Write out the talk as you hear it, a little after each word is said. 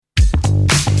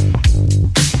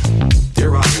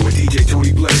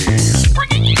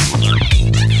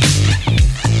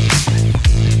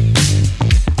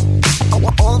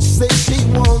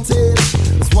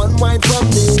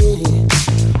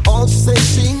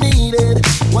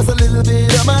was a little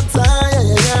bit of my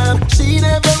time. She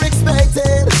never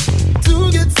expected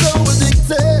to get so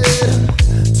addicted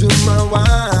to my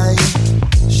wine.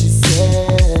 She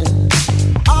said,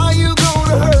 are you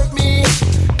gonna hurt me?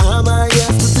 Am I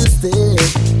a statistic?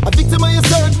 A victim of your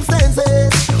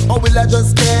circumstances? Or will I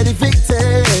just get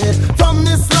evicted from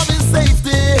this loving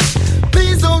safety?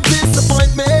 Please don't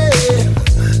disappoint me.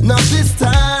 Not this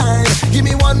time. Give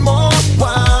me one more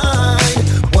wine.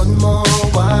 One more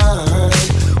wine.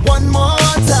 One more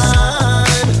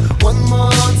time. One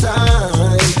more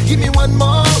time. Give me one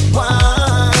more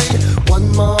wine.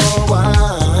 One more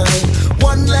wine.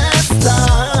 One last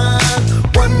time.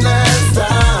 One last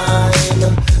time.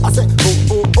 I said,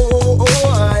 oh, oh, oh,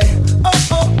 oh, oh,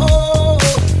 oh, oh.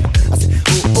 I said,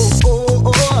 oh, oh,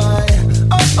 oh,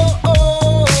 oh, oh, oh,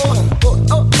 oh,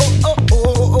 oh, oh,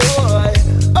 oh,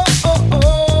 oh, oh, oh.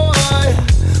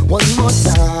 One more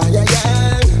time, yeah,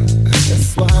 yeah.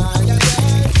 That's why, yeah,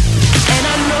 yeah. And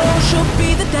I know she'll be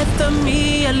the death of me.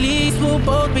 At least we'll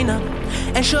both be numb.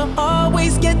 And she'll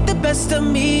always get the best of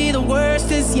me. The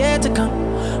worst is yet to come.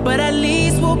 But at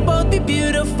least we'll both be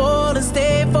beautiful and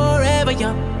stay forever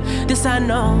young. This I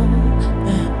know,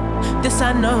 this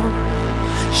I know.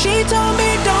 She told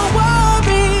me don't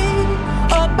worry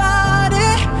about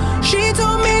it. She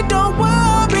told me don't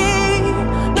worry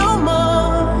no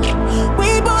more.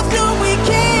 We both knew we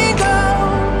can't go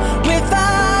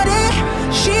without it.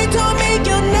 She told me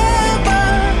you'll never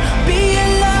be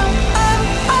alone.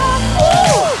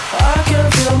 I can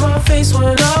feel my face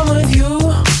when I'm with you,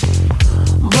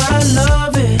 but I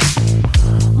love it,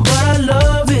 but I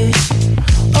love it.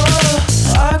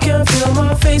 I can feel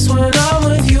my face when I'm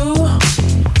with you,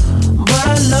 but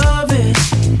I love it,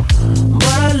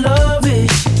 but I love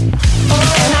it.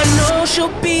 And I know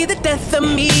she'll be the death of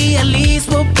me. At least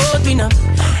we'll both be numb.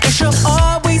 And she'll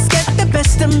always get the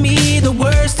best of me. The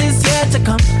worst is yet to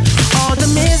come. All the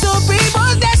misery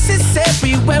was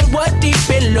necessary when we're deep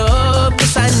in love.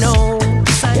 Yes, I know,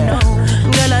 yes, I know,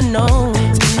 girl, I know.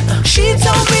 She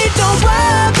told me don't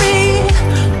worry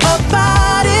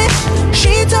about it.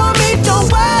 She told me don't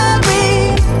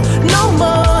worry no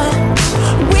more.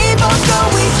 We both know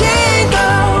we can't go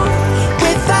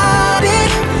without it.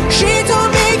 She told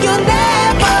me you'll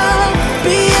never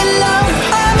be alone.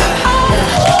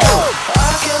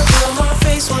 I can feel my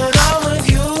face when I'm with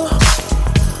you,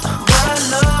 but I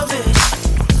love it,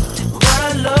 but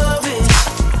I love it.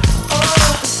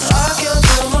 I can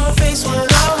feel my face when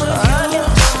I'm with you,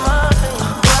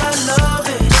 but I love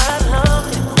it,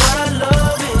 but I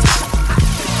love it.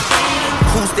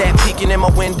 Who's that peeking in my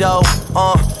window?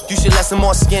 You should let some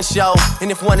more skin show.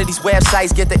 And if one of these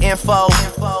websites get the info,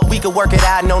 we could work it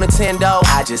out, no Nintendo.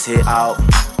 I just hit alt,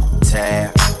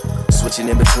 tab, switching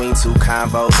in between two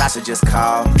combos. I should just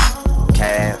call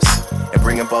cabs and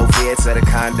bring them both here to the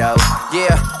condo.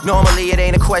 Yeah, normally it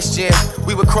ain't a question.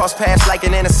 We would cross paths like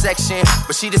an intersection,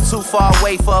 but she just too far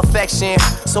away for affection.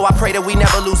 So I pray that we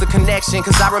never lose a connection.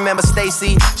 Cause I remember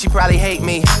Stacy, she probably hate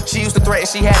me. She used to threaten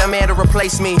she had a man to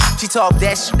replace me. She talked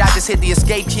that shit, I just hit the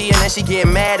escape key. And then she get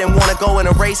mad and wanna go and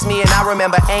erase me. And I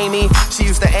remember Amy, she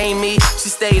used to aim me. She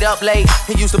stayed up late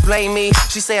and used to blame me.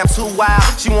 She say I'm too wild,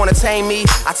 she wanna tame me.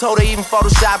 I told her even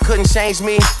Photoshop couldn't change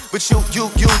me. But you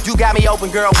got me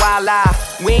open, girl, why lie?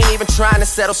 We ain't even trying to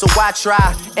settle, so why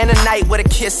try? And a night with a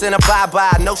kiss and a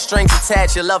bye-bye. No strings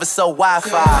attached, your love is so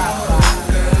Wi-Fi.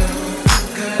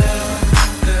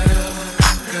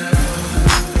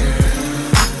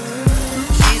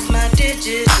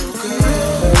 Digital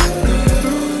girl.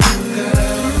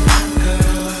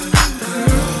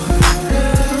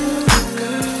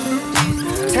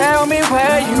 Tell me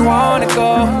where you wanna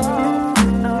go.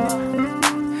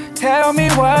 Tell me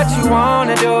what you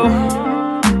wanna do.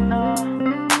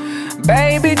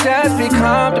 Baby, just be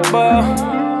comfortable.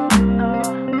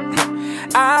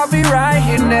 I'll be right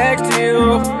here next to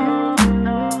you.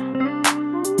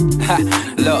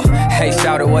 Look, hey,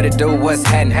 shout out what it do, what's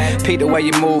happening? Peep the way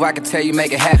you move, I can tell you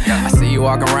make it happen. I see you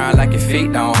walking around like your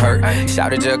feet don't hurt.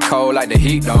 Shout it just cold like the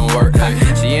heat don't work.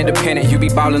 She independent, you be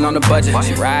ballin' on the budget.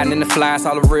 She riding in the flies,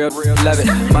 all the real, love it.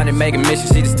 Money making mission,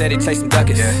 she just steady chasing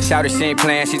duckets. Shout it, she ain't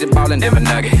playing, she just ballin' them a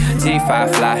nugget.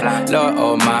 G5 fly, Lord,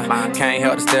 oh my. Can't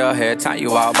help to still hear time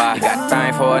you walk by. You got the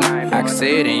thing for a night, I can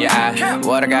see it in your eye.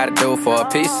 What I gotta do for a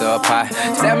piece of pie?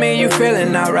 Tell me you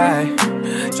feeling alright.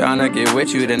 Tryna get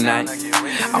with you tonight.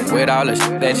 I'm with all the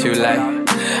shit that you like.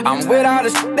 I'm with all the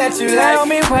shit that you like. Tell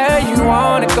me where you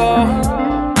wanna go.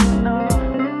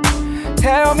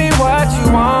 Tell me what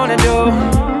you wanna do.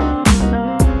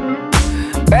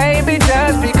 Baby,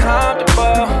 just be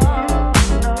comfortable.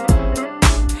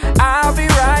 I'll be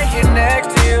right here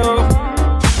next to you.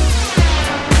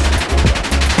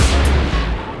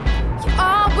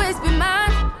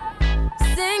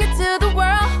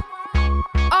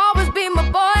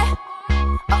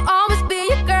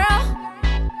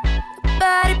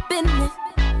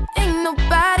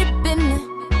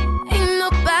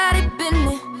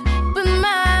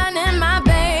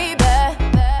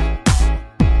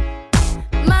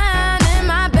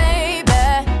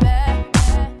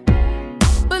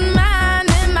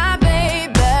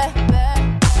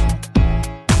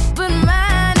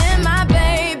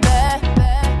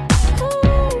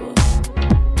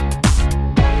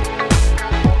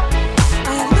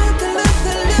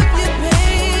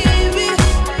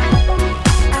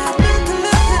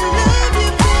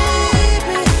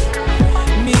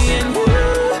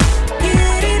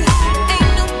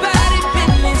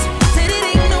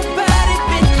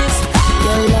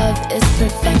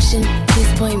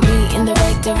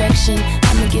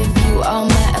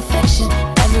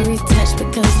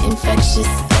 infectious.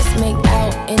 Let's make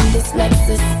out in this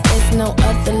Lexus. There's no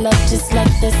other love just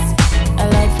like this. A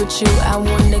life with you, I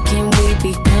wonder, can we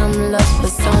become love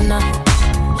persona?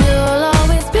 You'll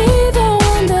always be the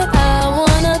one that I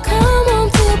wanna come home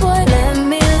to, boy. Let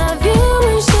me love you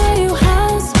and show you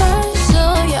how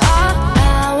special you are.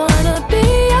 I wanna be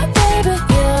your baby.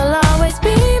 You'll always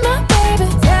be my baby.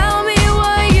 Tell me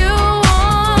what you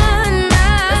want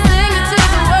now. Let's sing it to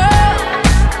the world.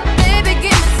 Baby,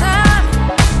 give me time.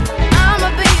 I'ma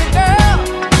be your girl.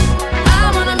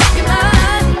 I wanna make you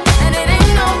mine. And it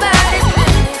ain't nobody's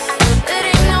business. It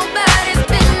ain't nobody's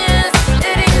business.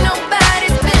 It ain't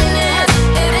nobody's business.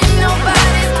 It ain't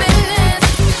nobody's business.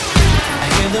 I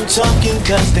hear them talking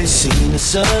cause they seen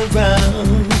us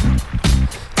around.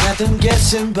 Got them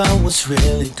guessing about what's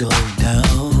really going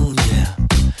down, yeah.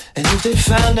 And if they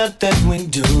found out that we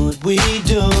do what we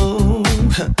do,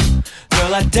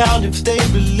 girl, I doubt if they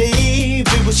believe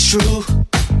it was true,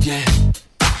 yeah.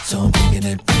 So I'm thinking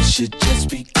that we should just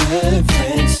be good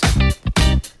friends.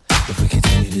 If we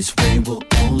continue this way, we'll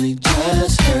only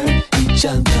just hurt each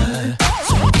other.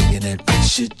 So I'm thinking that we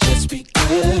should just be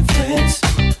good friends.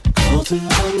 Go through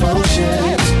the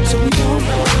motions so we don't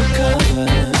recover,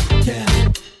 yeah.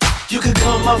 You could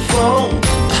call my phone,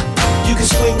 you could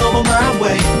swing over my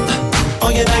way.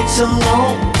 On your nights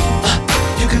alone,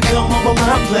 you could come over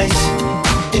my place.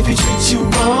 If he treats you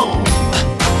wrong,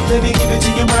 let me give it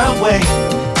to you my way.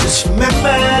 Just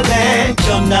remember that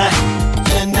you're not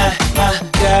my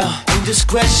girl.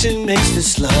 Indiscretion makes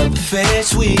this love affair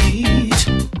sweet.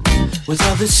 With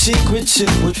all the secrets it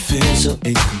would feel so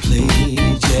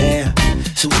incomplete, yeah.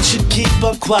 So we should keep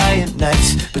our quiet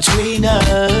nights between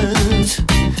us,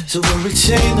 so we'll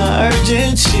retain our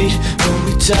urgency when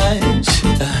we touch.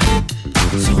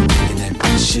 So I'm thinking that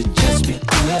we should just be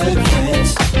good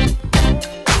friends.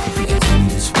 If we continue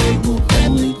this way, we'll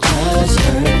only just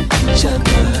hurt each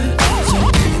other. So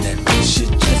I'm thinking that we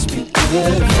should just be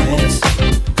good friends.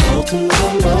 Go through the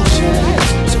motions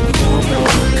so we don't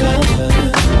recover,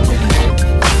 yeah.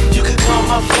 You could call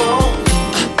my phone,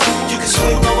 you could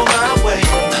swing over my way.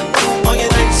 On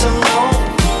your nights alone,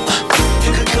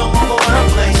 you could come over my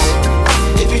place.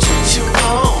 If he treats you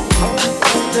wrong,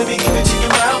 let me give it to you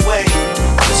my way.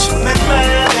 Just remember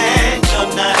that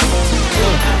you're not.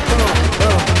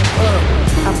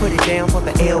 I put it down for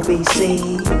the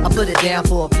LBC. I put it down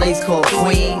for a place called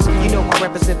Queens. You know I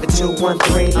represent the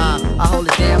 213. I hold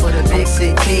it down for the big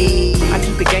city. I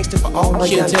keep it gangster for all my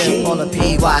young kids. All the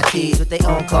PYTs with their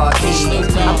own car keys.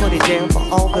 I put it down for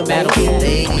all the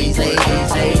ladies. I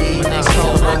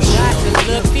tried to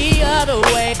look the other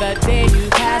way, the day you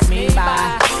passed me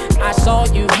by. I saw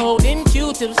you holding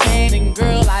Q-tips hand, and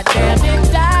girl, I damn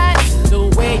it died. The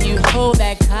way you hold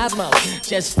that Cosmo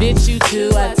just fits you to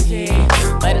a T.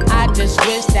 But I just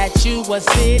wish that you were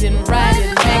sitting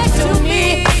right next to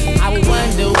me. I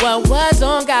wonder what was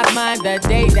on God's mind the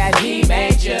day that he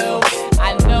made you.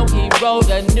 I know he wrote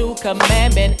a new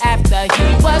commandment after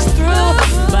he was through.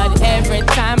 But every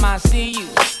time I see you,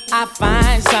 I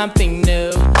find something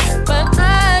new. But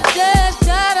I just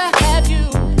gotta have you.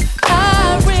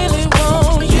 I really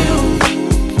want you.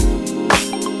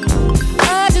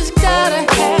 I just gotta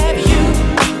have you.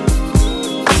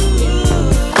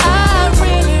 I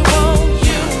really want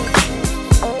you.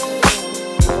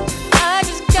 I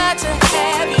just got to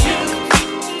have you.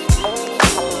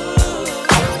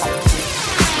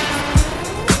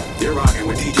 You're rocking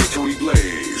with DJ Tony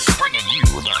Blaze, bringing you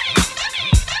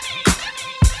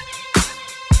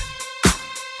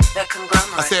the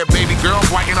conglomerate. I said, baby girl,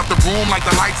 brighten up the room like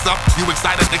the lights up. You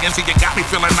excited again, see you got me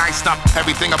feeling nice up.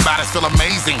 Everything about it feel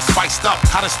amazing, spiced up.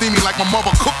 How to steamy like my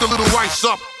mother cooked a little rice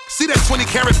up. See that 20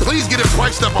 carat, please get it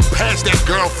priced up. I'm past that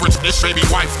girlfriend, this baby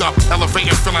wifed up.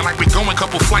 Elevating, feeling like we going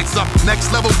couple flights up. Next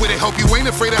level with it, hope you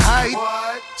ain't afraid of height.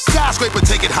 Skyscraper,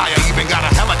 take it higher. Even got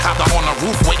a helicopter on the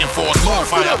roof waiting for us. Long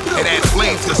fire, it adds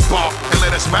flames to spark. And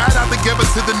let us ride out together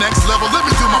to the next level. Let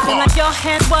me do my part. Like your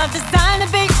hands were designed to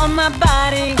be on my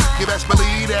body. You best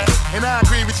believe that, and I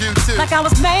agree with you too. Like I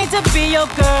was made to be your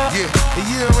girl. Yeah, and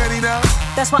you already know.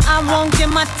 That's why I won't give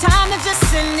my time to just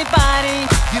anybody.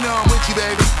 You know I'm with you,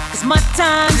 baby. It's my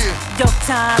time, your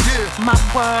time, my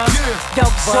world,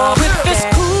 your world. So if it's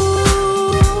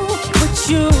cool with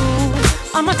you,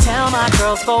 I'ma tell my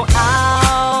girls go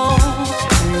out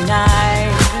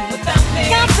tonight.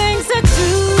 Got things to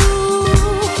do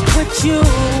with you.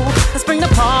 Let's bring the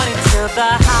party to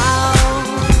the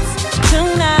house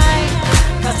tonight.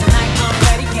 'Cause tonight I'm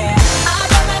ready, yeah. I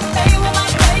wanna stay with my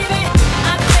baby.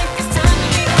 I think it's time to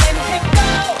be letting it go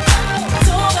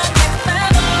to the next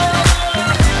level.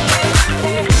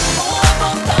 Oh,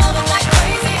 I'm gonna love him like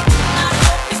crazy. I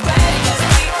hope he's ready 'cause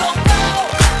we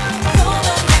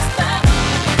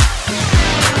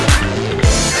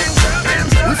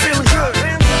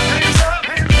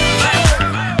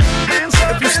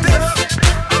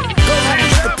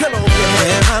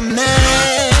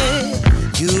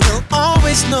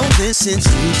just know this since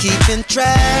you keepin'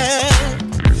 track.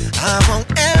 I won't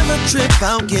ever trip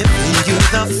out giving you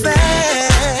the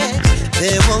facts.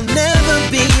 There will never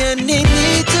be any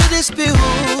need to dispute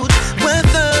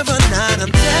whether or not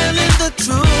I'm telling the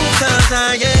truth. Cause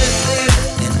I am,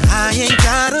 and I ain't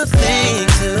got a thing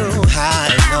to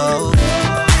hide, no,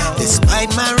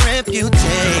 despite my reputation.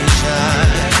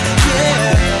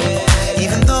 Yeah,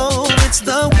 even though it's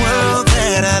the world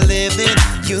that I live in,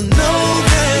 you know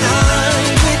that I'm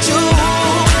with you.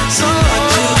 So what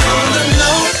you wanna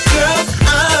know, girl,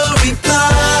 I'll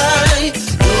reply.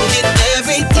 You'll get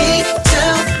every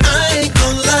detail, I ain't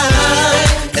gon'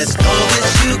 lie. As long as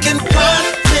you can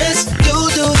promise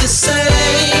you'll do the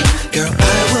same, girl,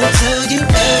 I will tell you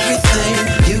everything.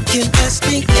 You can ask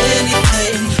me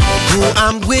anything. Who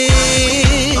I'm with,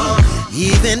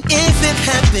 even if it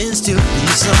happens to be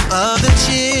some other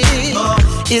chick.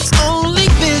 It's only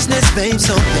business, babe,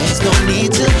 so there's no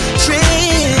need to trip.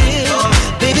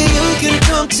 Baby, you can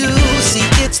come to see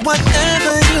it's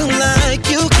whatever you like,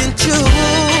 you can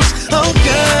choose. Oh,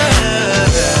 girl,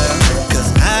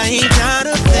 cause I ain't got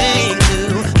a thing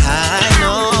to hide,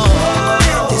 no,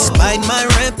 despite my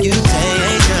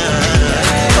reputation.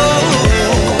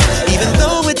 Oh, even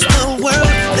though it's the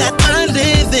world that I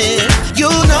live in, you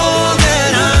know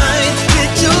that I'm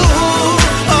with you.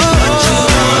 Oh, what you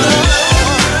wanna know,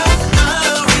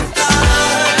 I'll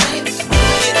reply.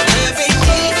 Get every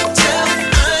detail,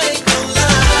 I ain't gon'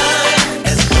 lie.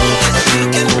 As long as you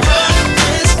can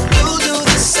promise you'll do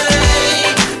the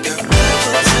same, girl, I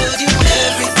will tell you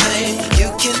everything. You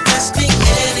can ask me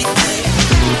anything.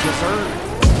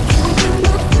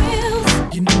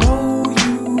 You know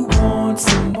you want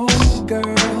some more,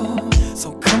 girl, so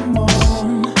come on.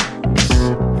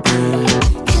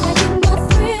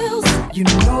 You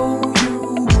know you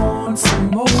want some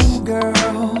more,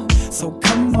 girl, so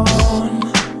come on.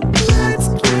 Let's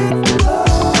get low.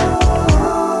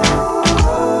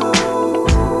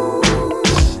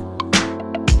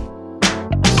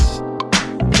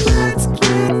 Let's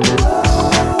get low.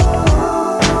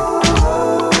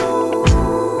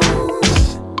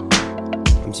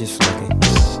 I'm just looking.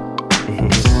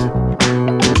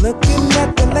 Looking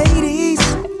at the ladies,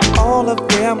 all of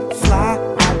them fly.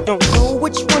 I don't know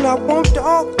which one I want,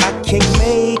 dog. I can't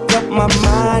make up my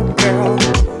mind, girl.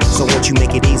 So won't you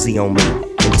make it easy on me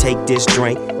and take this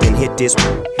drink, then hit this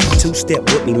two-step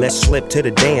with me, let's slip to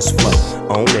the dance floor.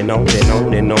 On and on and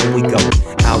on and on we go.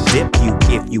 I'll dip you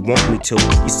if you want me to.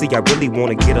 You see, I really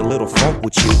wanna get a little funk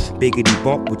with you, biggity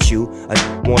bump with you. I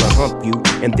wanna hump you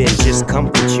and then just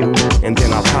comfort you, and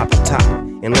then I'll pop the top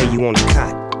and lay you on the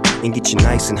cot and get you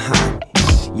nice and hot.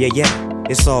 Yeah, yeah,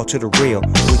 it's all to the real.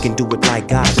 We can do it like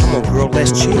God. Come on, girl,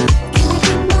 let's chill.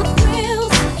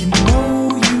 You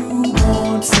know you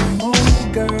want some more,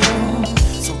 girl,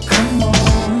 so come on.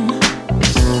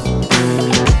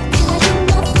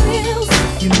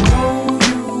 You know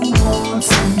you want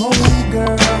some more,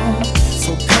 girl,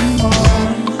 so come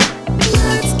on.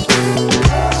 Let's get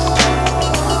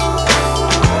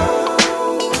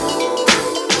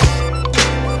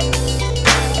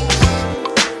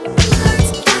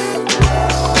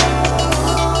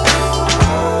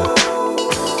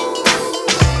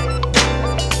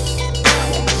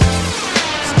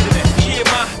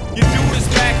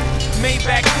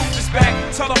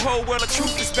tell the whole world the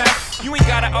truth is back. You ain't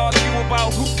gotta argue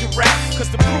about who can rap, cause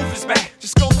the proof is back.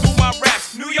 Just go through my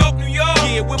raps. New York, New York.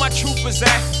 Yeah, where my troopers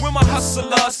at? Where my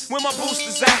hustlers? Where my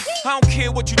boosters at? I don't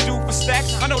care what you do for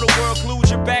stacks. I know the world glued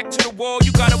your back to the wall.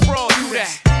 You gotta brawl through that.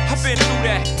 I've been through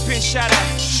that. Been shot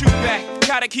at. Shoot back.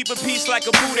 Gotta keep a peace like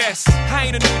a boot ass. I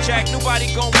ain't a new jack. Nobody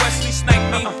gon' Wesley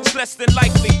snipe me. It's less than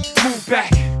likely. Move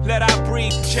back. Let I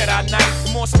breathe. Jedi Knight.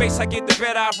 The more space I get, the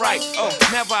better I write. Oh,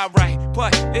 never I write.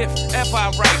 But if ever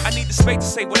I write, I need the space to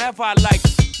say whatever I like.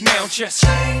 Now just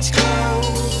change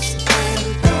clothes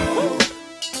and go.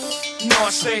 You know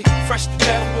I stay fresh to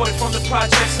death, water from the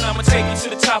projects, and I'ma take you to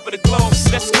the top of the globe.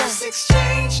 Let's go. Let's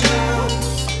exchange now.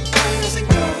 And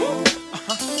go.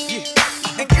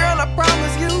 Yeah. And girl, I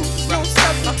promise you, no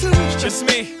substitute. It's just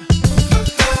me.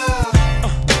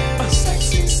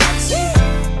 Sexy, sexy.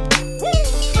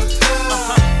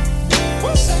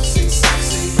 Sexy,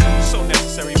 sexy. So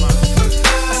necessary, man.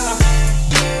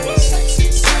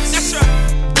 Sexy, sexy. That's right.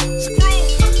 Screw.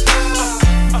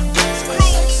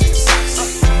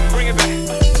 Bring it back.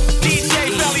 DJ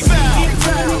Belly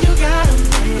Bell. You got him,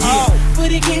 but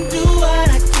he can't do what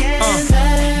I can.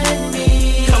 Let me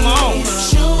Come on.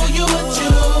 show you what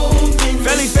you've been.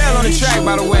 Belly Bell on the track,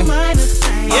 by the way.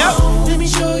 Yeah.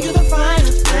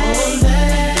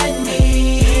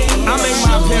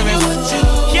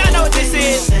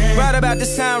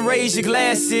 raise your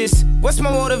glasses. What's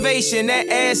my motivation? That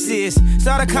ass is.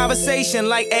 Start a conversation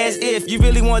like as if you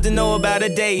really want to know about a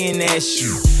day in that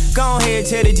shit. Go ahead,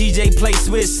 tell the DJ play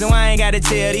Swiss, so I ain't gotta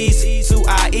tell these who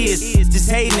I is. Just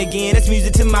hating again, that's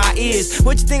music to my ears.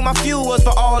 What you think my fuel was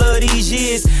for all of these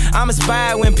years? I'm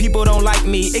inspired when people don't like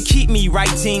me, it keep me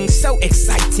writing, so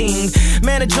exciting.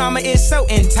 Man, the drama is so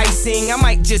enticing, I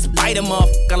might just bite a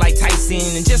motherfucker like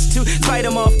Tyson. And just to fight a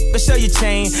motherfucker, show your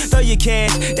chain, throw your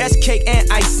cash, that's cake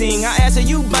and icing. I asked her,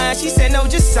 you buying? She said, no,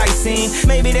 just sightseeing.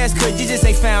 Maybe that's cause you just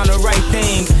ain't found the right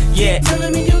thing, yeah.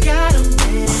 Telling me you got a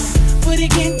man, but he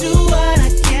can't do what I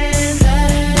can.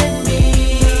 Let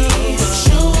me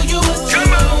show you what's true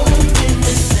in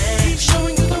this thing.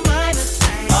 Showing you the minor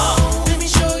thing. Let me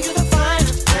show you the finer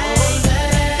thing.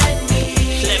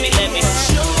 Let me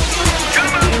show you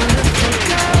beautiful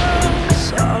girls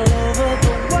all over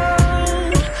the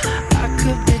world. I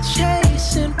could be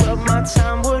chasing, but my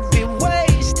time would be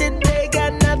wasted. They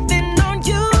got nothing on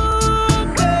you,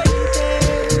 baby.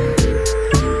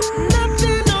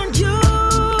 Nothing on you.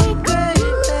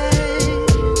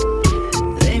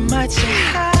 They might say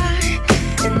hi,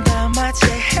 and I might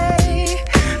say hey,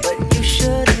 but you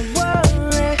shouldn't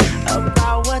worry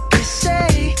about what they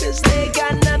say, cause they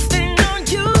got nothing on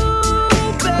you,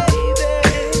 baby.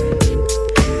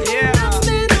 Yeah.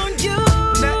 Nothing on you,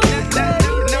 Nothing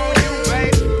on you,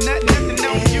 babe. Nothing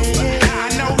on you. I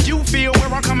know you feel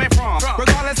where I'm coming from,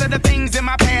 regardless of the things in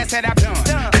my past that I've done.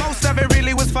 Most of it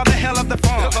really was for the hell of the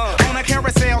fun. On a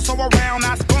carousel, so around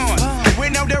I spun.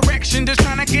 With no direction, just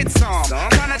trying to get some.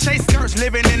 Trying to chase skirts,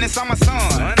 living in the summer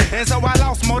sun. And so I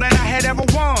lost more than I had ever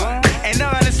won. And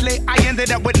honestly, I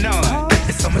ended up with none.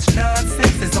 There's so much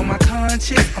nonsense that's on my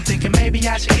conscience. I'm thinking maybe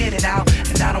I should get it out.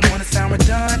 And I don't wanna sound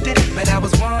redundant, but I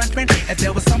was wondering if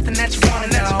there was something that you wanna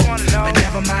know. But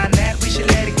never mind that, we should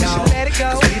let it go.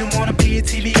 Cause we don't wanna be a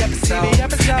TV episode. And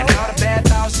all the bad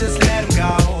thoughts, just let them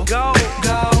go. Go.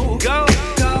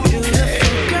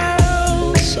 Beautiful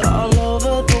girls all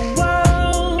over the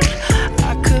world.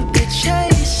 I could be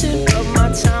chasing, but my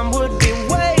time would be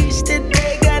wasted.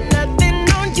 They got nothing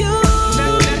on you.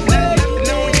 Nothing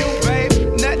on you, babe.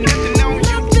 Nothing on you.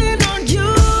 Nothing on you,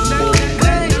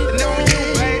 Nothing on you,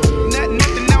 babe.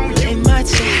 Nothing on you. They might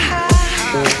say hi,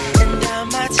 and I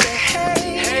might say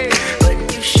hey, but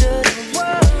you shouldn't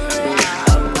worry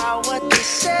about what they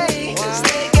say, cause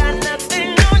they got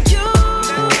nothing on you.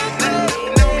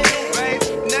 Nothing on you, babe.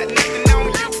 Nothing on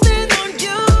you. Nothing on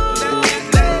you.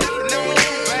 Nothing on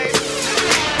you, babe.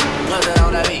 Mother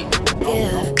on that beat.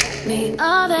 Give me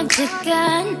all that you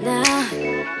got now.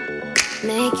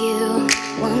 Make you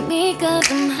want me cause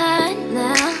I'm hot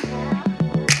now.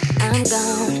 I'm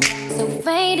gone, so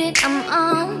faded, I'm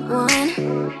on one.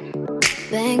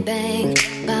 Bang, bang,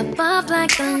 pop off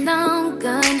like a long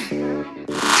gun.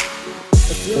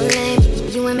 If you lame,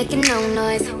 you ain't making no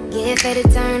noise. Get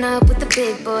faded, turn up with the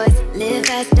big boys. Live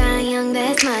fast, die young,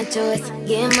 that's my choice.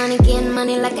 Get money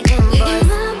like an invoice. We can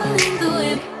rumble in the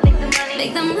whip.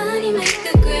 Make the money, make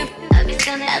the grip.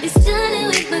 I'll be stunning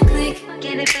with my click.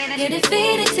 Get it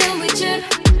faded till we trip.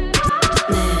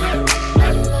 Man,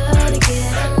 I love to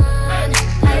get on.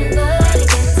 I love to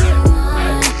get too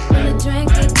on. When the drink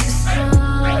get too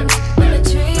strong, when the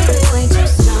treat is way too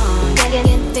strong.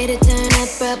 Get faded, turn up,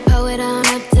 bro, pull it on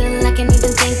up till I can't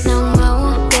even think no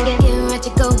more. Get ready to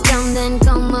go dumb, then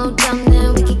go more dumb, then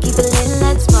we can keep it lit,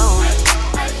 let's roll.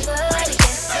 I love to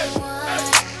get too on.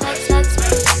 Let's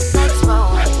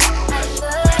roll. I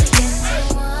love to get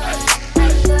too on. I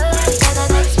love to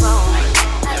let's roll.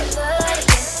 I love to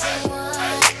get too on.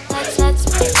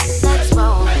 Let's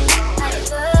roll. I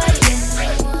love to get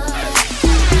too on.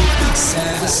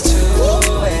 Said it's 2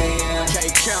 a.m.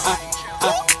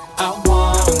 I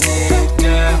want it,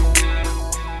 girl.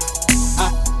 I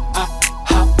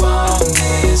hop on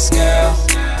this, girl.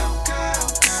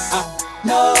 I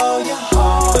know you're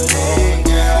horny,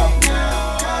 girl.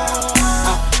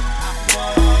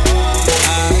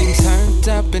 I'm turned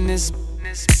up in this,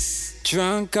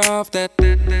 drunk off that.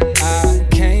 I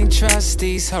can't trust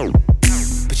these hoes,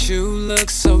 but you look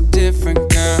so different,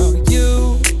 girl.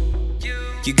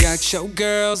 You got your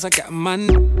girls, I got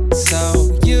mine.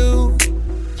 So you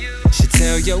should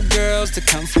tell your girls to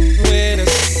come with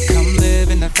us. Come live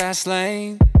in the fast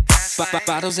lane.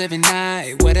 Bottles every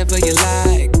night, whatever you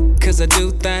like. Cause I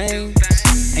do things.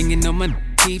 And you know my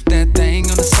keep that thing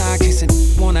on the side, case I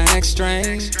wanna act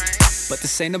strange. But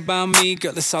this ain't about me,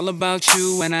 girl, it's all about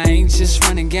you. And I ain't just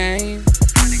running game.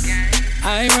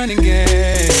 I ain't running game.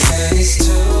 And it's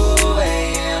 2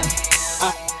 a.m.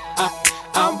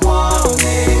 I want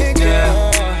it,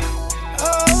 girl.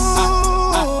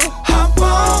 Hop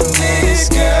on this,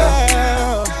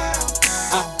 girl.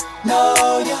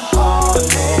 you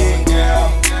horny,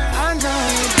 girl. I know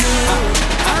you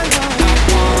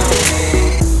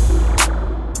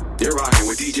do. You're rocking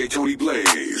with DJ Tony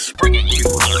Blaze, bringing you.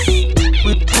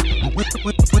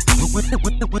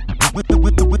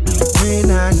 When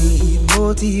I need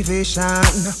motivation,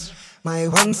 my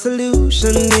one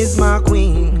solution is my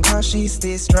queen, cause she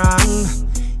stays strong.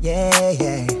 Yeah,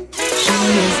 yeah. She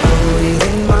is always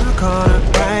in my corner,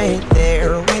 right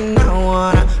there when I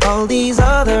wanna. All these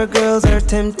other girls are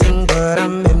tempting, but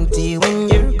I'm empty when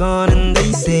you're gone. And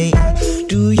they say,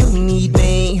 do you need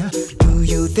me? Do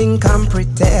you think I'm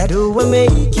pretty? Do I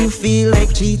make you feel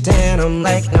like cheating? I'm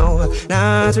like, no,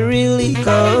 not really,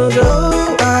 cause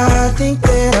oh, I think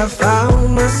that I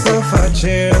found myself a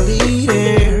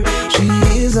cheerleader. She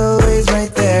is always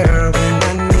right there when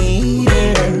I need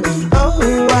her.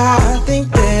 Oh, I think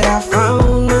that I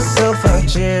found myself a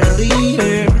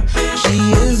cheerleader. She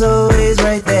is always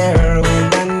right there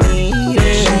when I need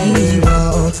her. She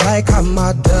walks like a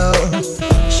model.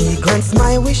 She grants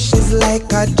my wishes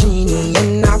like a genie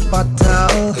in a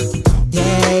bottle.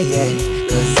 Yeah, yeah,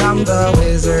 cause I'm the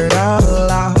wizard of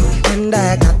love, and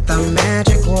I got the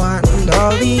magic wand.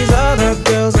 All these other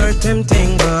girls are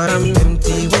tempting, but I'm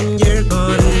empty when you're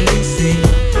gone. And they say,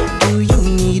 do you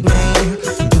need me?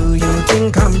 Do you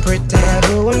think I'm pretty?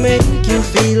 Do I make you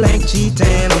feel like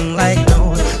cheating? I'm like,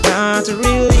 no, not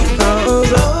really,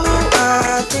 cause oh,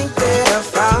 I think that I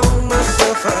found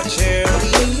myself a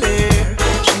cheerleader.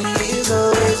 She is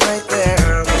always right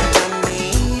there when I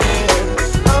need her.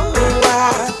 Oh,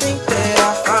 I think that I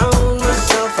found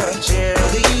myself a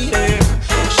cheerleader.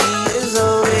 She is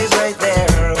always right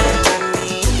there when I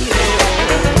need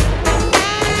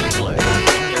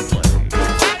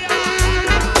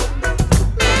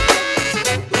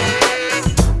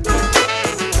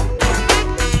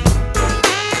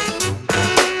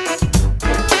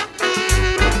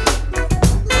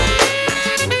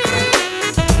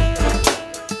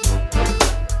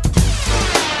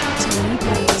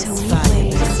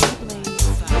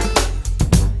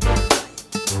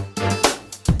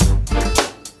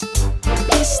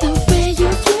It's the way you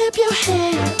flip your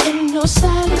hair and your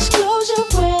stylish clothes you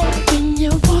wear. When you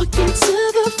walk into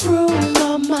the room,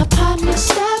 all my partners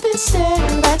stop and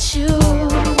stare at you.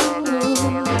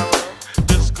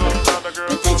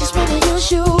 But they just wanna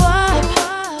use you up.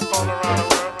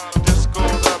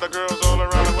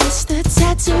 It's the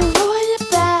tattoo on your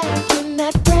back and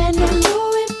that brand new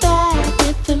Louis bag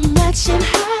with the matching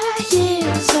high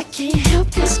heels. I can't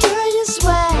help 'cause girl, you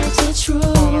swag to true.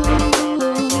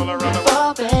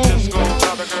 Oh, baby,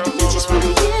 and I just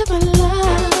wanna give my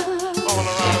love.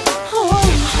 Oh,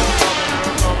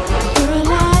 girl,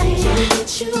 I can't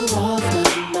get you off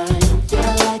my mind.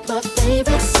 You're like my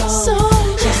favorite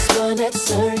song. Just wanna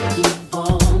turn you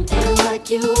on and work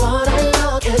you all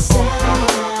along. 'Cause I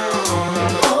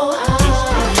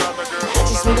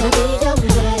just wanna be your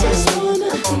man. Just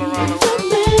wanna be your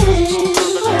man.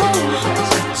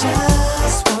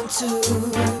 Just want to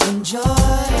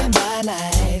enjoy my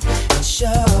life and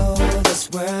show this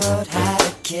world how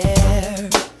to care.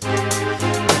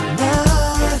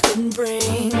 Nothing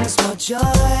brings more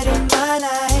joy to my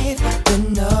life than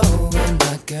knowing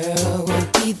my girl will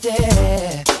be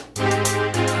there.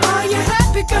 Are you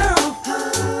happy, girl?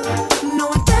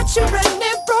 Knowing that you ran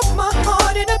and broke my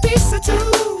heart in a piece or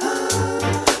two.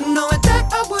 Knowing that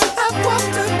I would have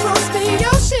walked across the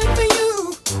ocean for you.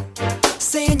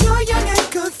 Saying you're young and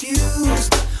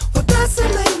confused. Well, that's a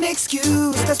lame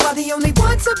excuse. That's why the only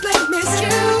one to blame is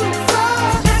you. For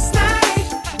last night,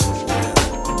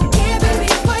 can't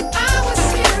believe what I was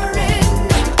hearing.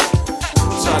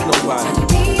 Shot nobody.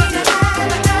 Me to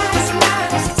have a nice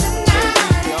night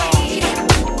tonight.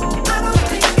 I don't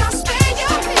think I'll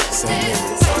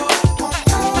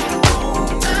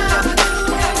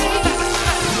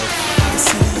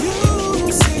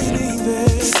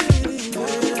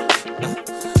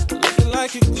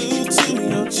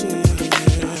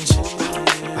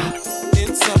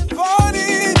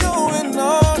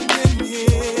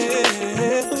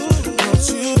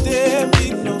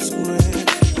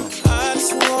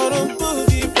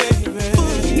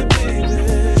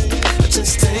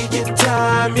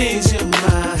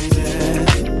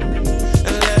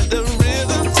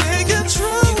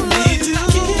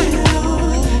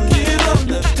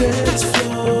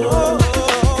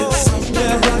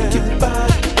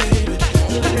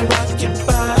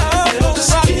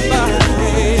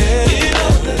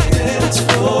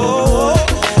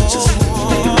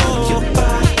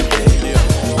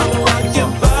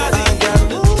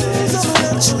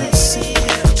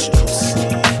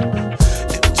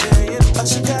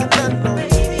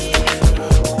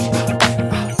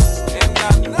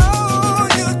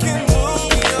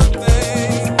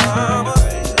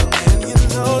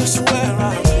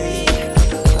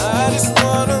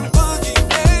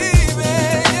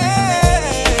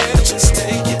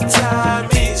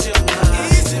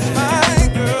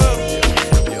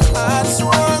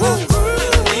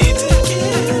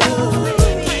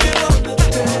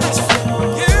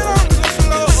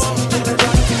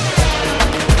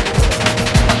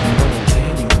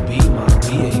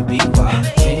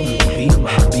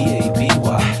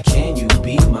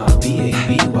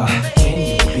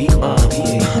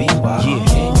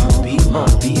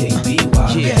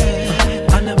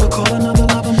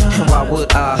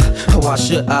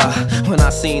should I? When I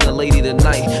seen a lady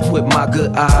tonight with my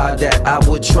good eye, that I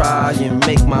would try and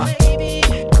make my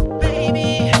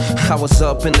I was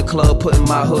up in the club putting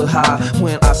my hood high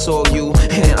when I saw you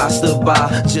and I stood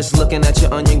by. Just looking at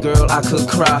your onion, girl, I could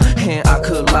cry and I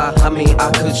could lie. I mean,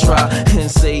 I could try and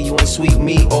say you ain't sweep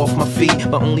me off my feet,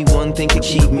 but only one thing could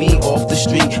keep me off the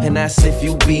street, and that's if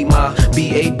you be my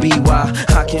B-A-B-Y.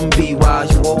 I can be why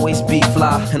you always be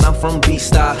fly, and I'm from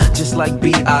B-Star, just like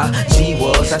B-I-G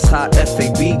was. That's how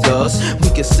F-A-B does. We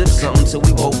can sip something till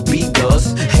we both B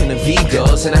does, and the V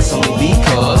does, and that's only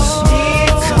because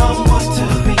someone to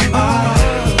be my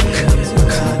the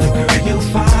kind of girl you'll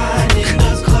find in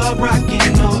the club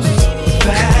rocking those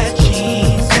fat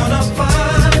jeans. Gonna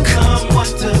find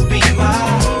someone to be my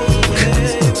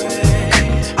baby.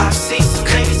 I see some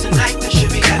ladies tonight that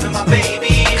should be having my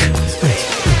baby.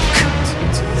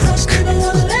 Hush, baby,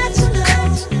 I'll let you know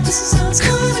this is how it's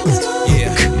gonna go.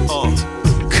 Yeah,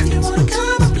 If you wanna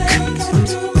come and play, gotta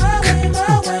do it my way,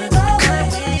 my way, my way.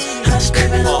 Hush,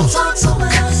 baby, don't talk so much.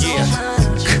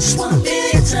 Just wanna be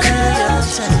your time.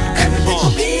 Everything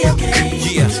will be okay.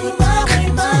 Yeah. Do it my way,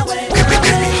 my way, my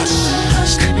way.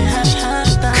 Hush, baby, hush,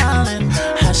 hush, darling.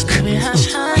 Hush, baby,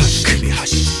 hush, hush. baby,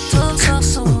 hush. Don't talk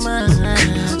so much.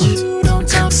 Don't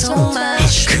talk so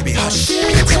much. Baby, hush. Be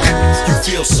your time. You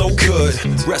feel so good.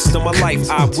 Rest of my life,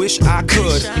 I wish I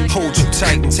could hold you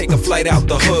tight and take a flight out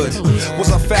the hood.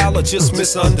 Was I foul or just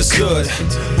misunderstood?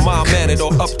 Mild-mannered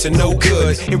or up to no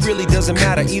good? It really doesn't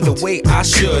matter either way. I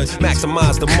should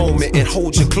maximize the moment and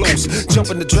hold you close.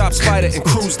 Jump in the drop spider and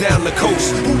cruise down the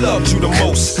coast. Who loved you the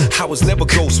most? I was never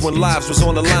ghost when lives was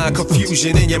on the line.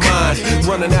 Confusion in your mind,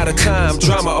 running out of time.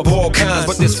 Drama of all kinds,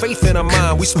 but there's faith in our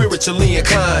mind. We spiritually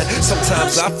inclined.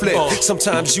 Sometimes I flip,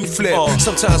 sometimes you flip.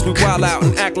 Sometimes we wild out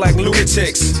and act like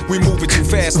lunatics. We moving too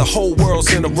fast, the whole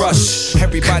world's in a rush.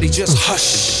 Everybody just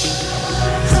hush.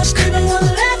 Hush, baby, I'll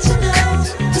let you know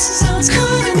this is how it's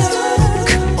gonna go.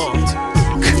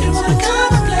 If you wanna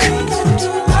come and play, gotta do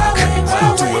it my way, my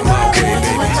way.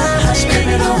 Hush,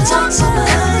 baby, don't talk so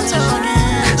much.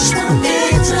 Just wanna be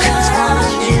your time.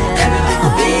 Everything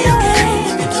will be okay.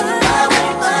 Do it my way,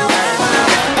 my way.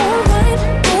 Alright,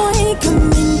 boy,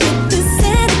 come and get this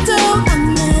antidote. I'll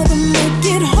never make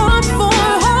it hard for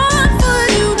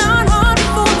you, not hard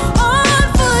for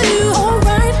you.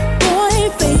 Alright, boy,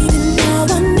 fading now.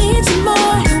 I need you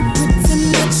more. Don't pretend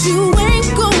that you ain't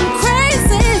going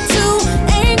crazy too.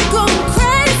 Ain't going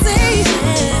crazy.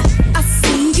 Yeah. I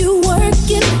see you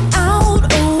working out.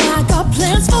 Oh, I got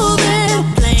plans for that.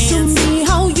 Show me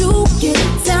how you get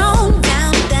down,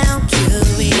 down, down.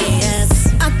 Curious.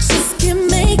 I just can't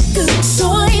make a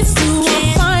choice. Do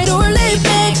I fight or lay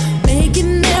back?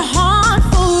 Making it hard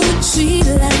for a cheat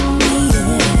like me.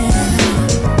 Yeah.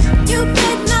 You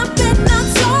bet not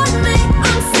told me.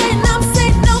 I'm saying no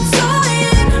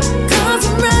toying. 'Cause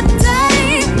I'm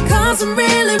ready. 'Cause I'm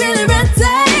really, really ready.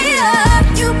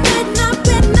 You bet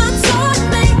not told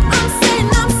me. I'm saying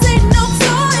no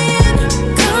toying.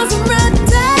 'Cause I'm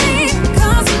ready.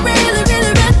 'Cause I'm really,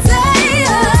 really ready.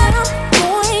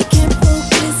 Boy, can't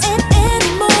focus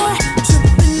anymore.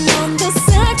 Tripping on the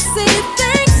sexy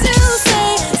things you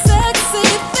say. Sexy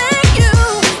thing you.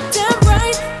 Damn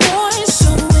right, boy,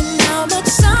 showing how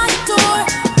much I adore.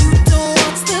 You don't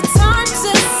want the time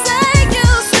to say you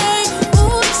say.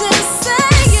 Ooh, just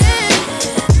say it.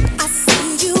 I see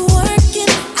you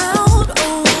working out.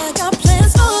 Oh, I got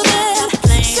plans for that.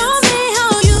 Show me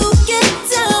how you get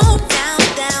down, down,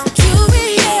 down.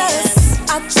 Curious.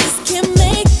 I just can't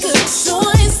make a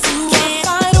choice. Do I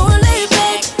fight or lay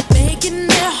back? Making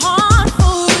it hard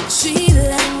for a cheat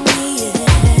like me.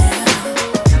 Yeah.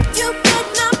 You bet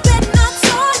not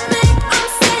told me. I'm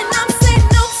saying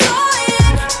no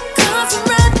toying. 'Cause I'm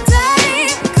ready.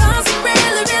 'Cause I'm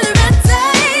really, really ready.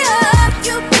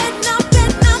 You bet not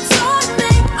told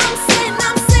me. I'm saying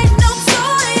no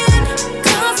toying.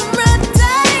 'Cause I'm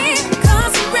ready.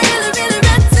 'Cause I'm really, really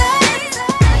ready.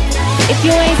 If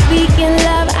you ain't speaking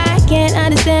love, I can't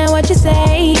understand what you're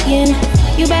saying.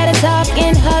 You better talk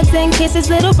in hugs and kisses,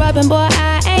 little rubbing, boy,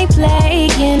 I ain't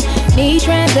playing. Need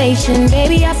translation,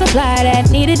 baby, I supply that.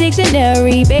 Need a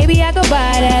dictionary, baby, I could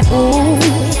buy that. Ooh,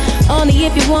 only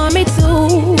if you want me to.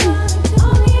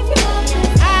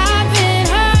 I've been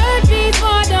hurt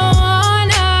before, don't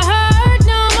wanna hurt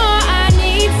no more. I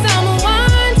need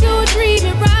someone to treat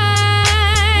me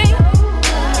right.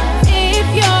 If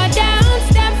you're down,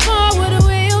 step forward,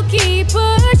 we'll keep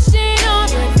pushing on.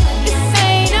 This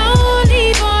ain't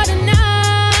only for the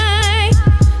night.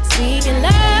 Speaking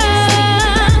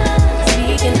love,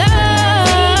 speaking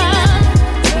love,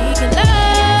 speaking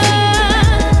love,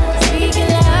 speaking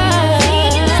love,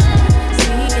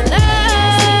 speaking love.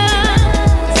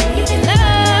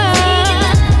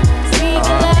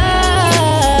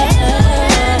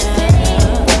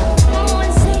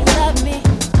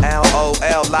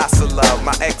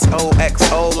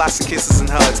 XOXO, lots of kisses and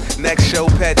hugs. Next show,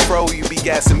 Petro, you be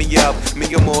gassing me up. Me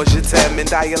more, je t'aime, and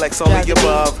dialects all of the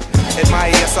above. At my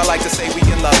ass, I like to say we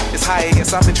in love. It's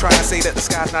hiatus, I've been trying to say that the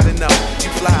sky's not enough. You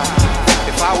fly.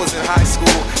 If I was in high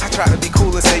school, I try to be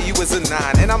cool and say you was a 9.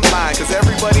 And I'm lying, cause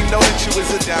everybody know that you was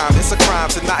a dime. It's a crime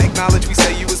to not acknowledge we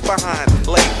say you was behind.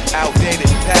 Late,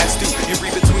 outdated, past due. You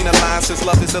read between the lines, since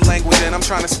love is the language. And I'm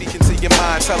trying to speak into your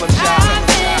mind. Tell them, Shy, tell them,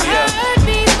 Shy. Yeah. Hurt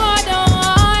before, don't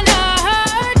wanna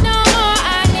hurt no more.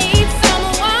 I need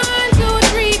someone to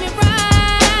treat me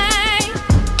right.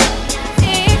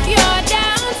 If you're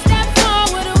down, step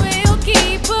forward, we'll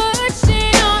keep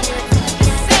pushing on.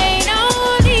 This ain't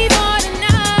only for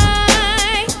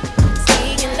tonight.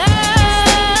 Seeking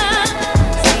love,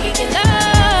 seeking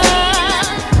love,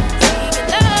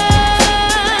 seeking love,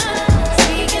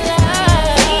 seeking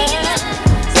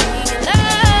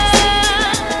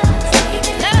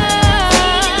love,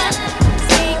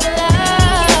 seeking love.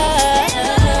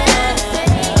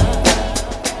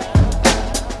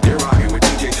 You're rocking with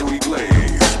DJ Tony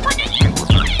Blaze.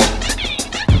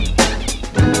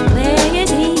 Where is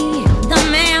he? The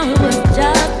man who was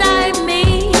just like me.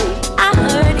 I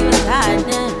heard he was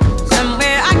hiding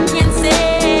somewhere I can't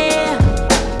say.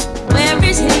 Where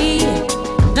is he?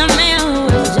 The man who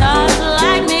was just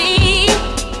like me.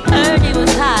 Heard he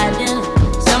was hiding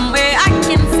somewhere I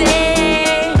can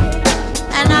say.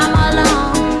 And I'm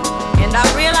alone. And I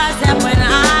realize that when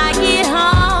I get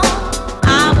home,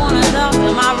 I wanna talk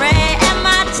to my red and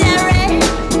my cherry.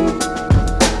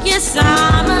 Yes,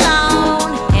 I'm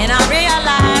alone, and I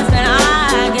realize when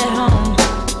I get home,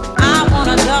 I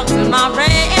wanna talk to my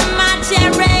red and my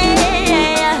cherry.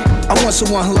 I want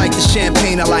someone who like the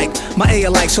champagne I like. My A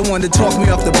like someone to talk me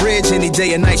off the bridge any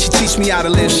day or night. She teach me how to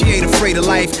live, she ain't afraid of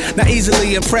life. Not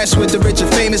easily impressed with the rich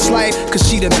and famous life, cause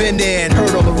she done been there and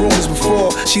heard all the rumors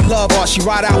before. She love art, she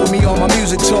ride out with me on my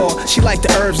music tour. She like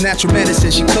the herbs, natural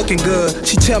medicine, she cooking good.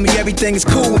 She tell me everything is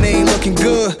cool when they ain't looking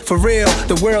good. For real,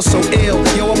 the world's so ill.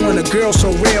 Yo, I want a girl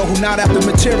so real, who not after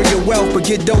material wealth but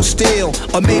get dough still.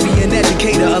 Or maybe an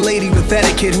educator, a lady with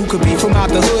etiquette, who could be from out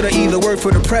the hood or either work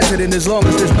for the president, as long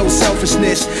as there's no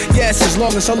selfishness. Yes, as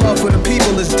long as her love for the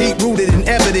people is deep rooted and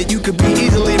evident, you could be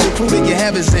easily recruited, your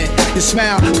heaven's in. Your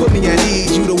smile put me at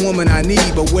ease, you the woman I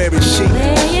need, but where is she?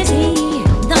 Where is he?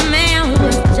 The man who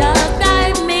was just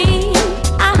like me.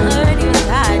 I heard he was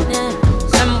hiding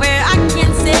somewhere I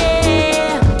can't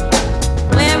say.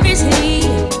 Where is he?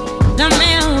 The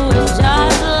man who was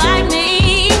just like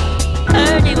me.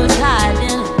 Heard he was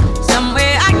hiding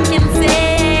somewhere I can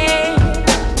say.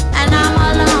 And I'm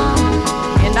alone,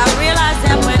 and I realize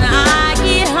that when I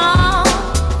get home,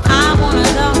 I wanna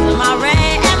talk to my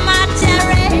red and my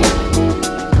cherry.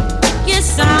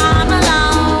 Yes, I'm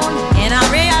alone, and I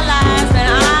realize when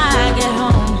I get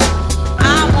home,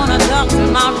 I wanna talk to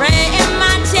my red and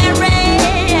my cherry.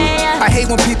 I hate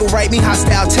when people write me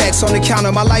hostile texts on account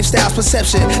of my lifestyle's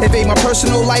perception. Invade my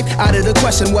personal life out of the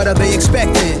question, what are they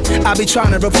expecting? I be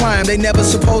trying to reply them, they never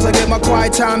suppose I get my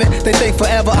quiet timing. They think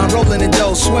forever I'm rolling in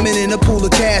dough, swimming in a pool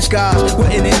of cash, guys.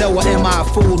 Wouldn't they know, or am I a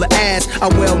fool to ask?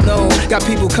 I'm well known, got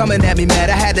people coming at me mad.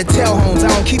 I had to tell homes I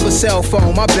don't keep a cell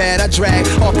phone, my bad. I drag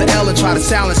off the L and try to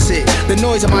silence it. The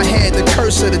noise in my head, the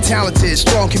curse of the talented.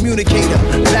 Strong communicator,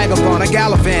 vagabond, I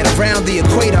gallivant around the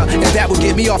equator, and that would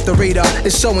get me off the radar.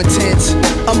 It's so intense.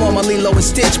 I'm on my Lilo and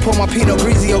Stitch, pour my Pinot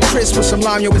Grigio crisp with some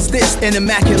lime. Yo, is this an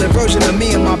immaculate version of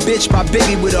me and my bitch? My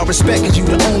baby, with all respect, cause you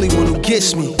the only one who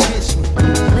gets me.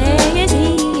 Where is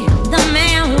he? The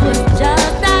man who was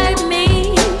just like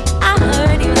me. I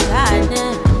heard he was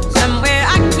hiding somewhere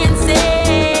I can't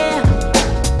say.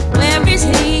 Where is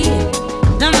he?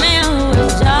 The man who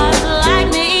was just like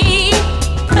me.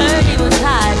 Heard he was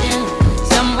hiding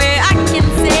somewhere I can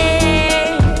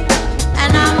say.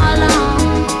 And I'm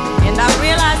alone, and I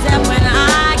realize that when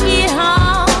I get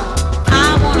home,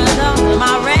 I wanna talk to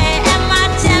my red and my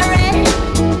cherry.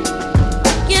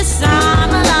 Yes, I'm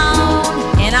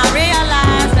alone, and I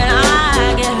realize when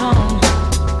I get home,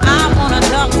 I wanna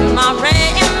talk to my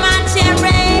red and my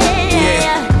cherry.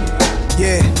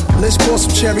 Yeah, let's pour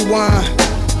some cherry wine.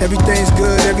 Everything's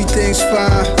good, everything's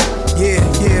fine.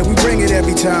 Yeah, we bring it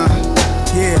every time.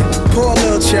 Yeah, pour a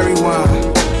little cherry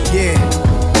wine. Yeah,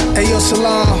 hey yo,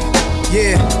 Salam.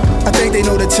 Yeah, I think they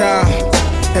know the time.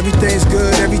 Everything's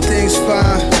good, everything's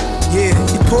fine. Yeah,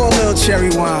 you pour a little cherry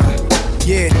wine.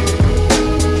 Yeah,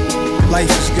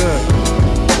 life is good.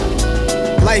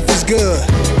 Life is good.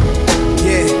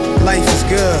 Yeah, life is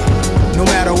good. No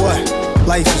matter what,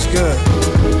 life is good.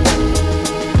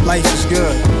 Life is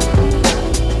good.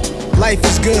 Life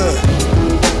is good.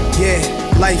 Yeah,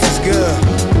 life is good.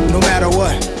 No matter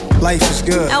what, life is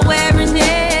good. Now where is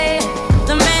he?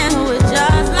 The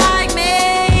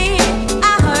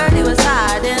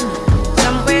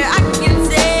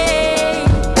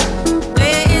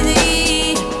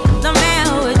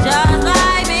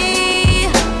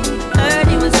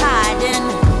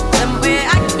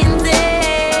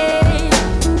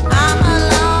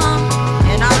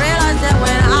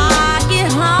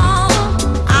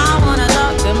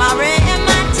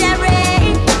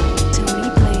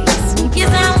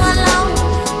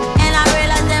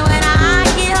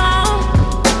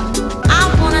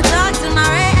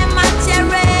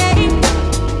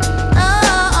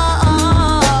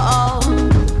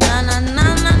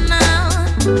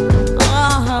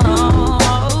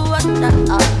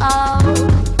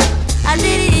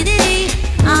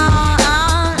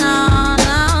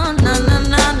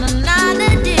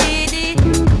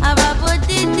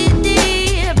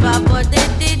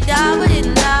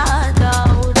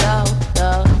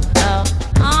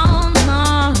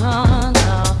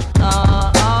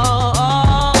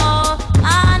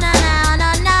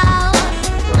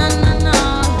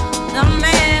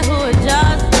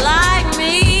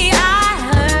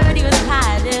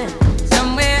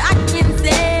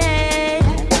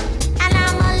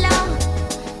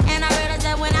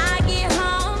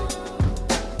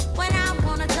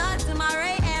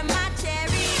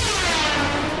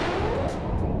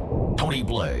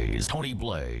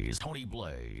Blaze, Tony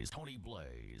Blaze, Tony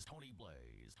Blaze, Tony Blaze.